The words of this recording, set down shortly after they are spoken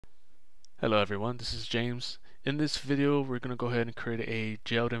Hello everyone, this is James. In this video we're going to go ahead and create a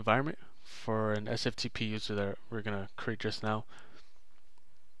jailed environment for an SFTP user that we're going to create just now.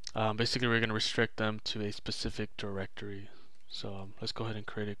 Basically we're going to restrict them to a specific directory. So let's go ahead and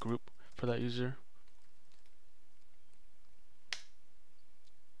create a group for that user.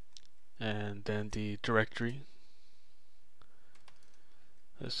 And then the directory,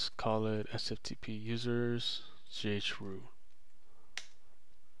 let's call it SFTP users chroot.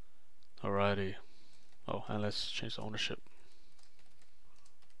 Alrighty. Oh, and let's change the ownership.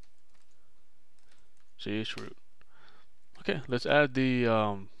 chroot. Okay, let's add the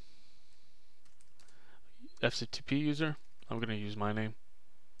SFTP user. I'm going to use my name.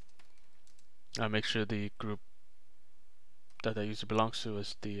 Make sure the group that user belongs to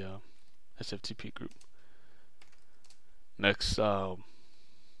is the SFTP group. Next,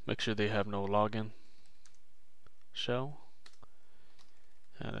 make sure they have no login shell.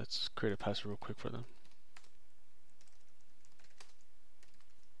 And let's create a password real quick for them.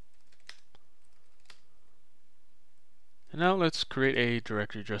 And now let's create a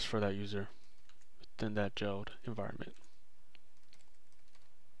directory just for that user within that jailed environment.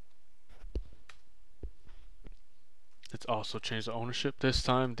 Let's also change the ownership. This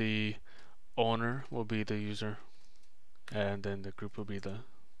time the owner will be the user and then the group will be the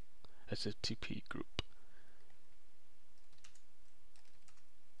SFTP group.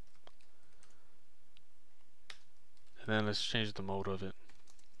 And then let's change the mode of it.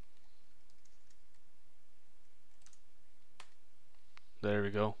 There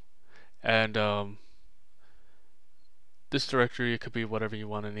we go. And this directory, it could be whatever you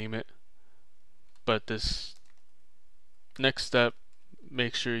want to name it. But this next step,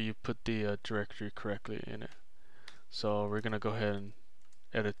 make sure you put the directory correctly in it. So we're going to go ahead and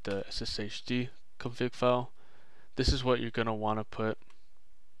edit the SSHD config file. This is what you're going to want to put.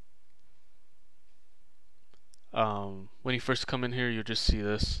 When you first come in here, you'll just see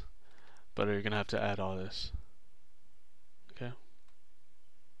this, but you're going to have to add all this. Okay.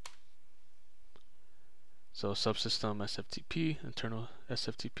 So subsystem SFTP, internal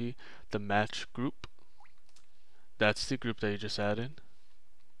SFTP, the match group. That's the group that you just added.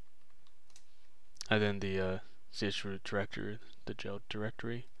 And then the chroot directory, the jailed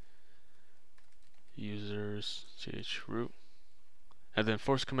directory, users chroot, and then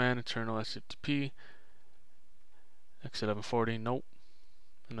force command internal SFTP x11 forwarding, nope,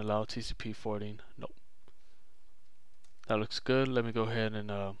 and allow TCP forwarding, nope. That looks good. Let me go ahead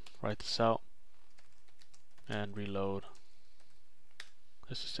and write this out and reload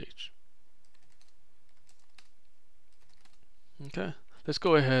SSH. Okay, let's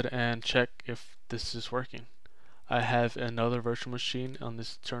go ahead and check if this is working. I have another virtual machine on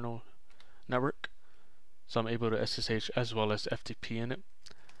this internal network, so I'm able to SSH as well as FTP in it.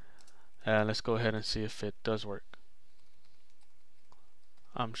 And let's go ahead and see if it does work.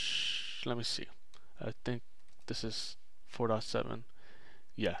 Let me see. I think this is 4.7.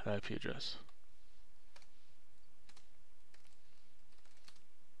 Yeah, the IP address.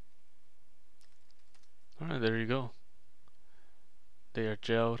 Alright, there you go. They are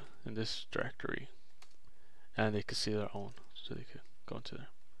jailed in this directory. And they can see their own, so they could go into there.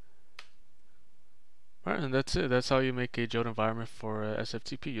 Alright, and that's it. That's how you make a jailed environment for a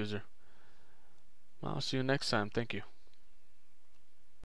SFTP user. I'll see you next time. Thank you.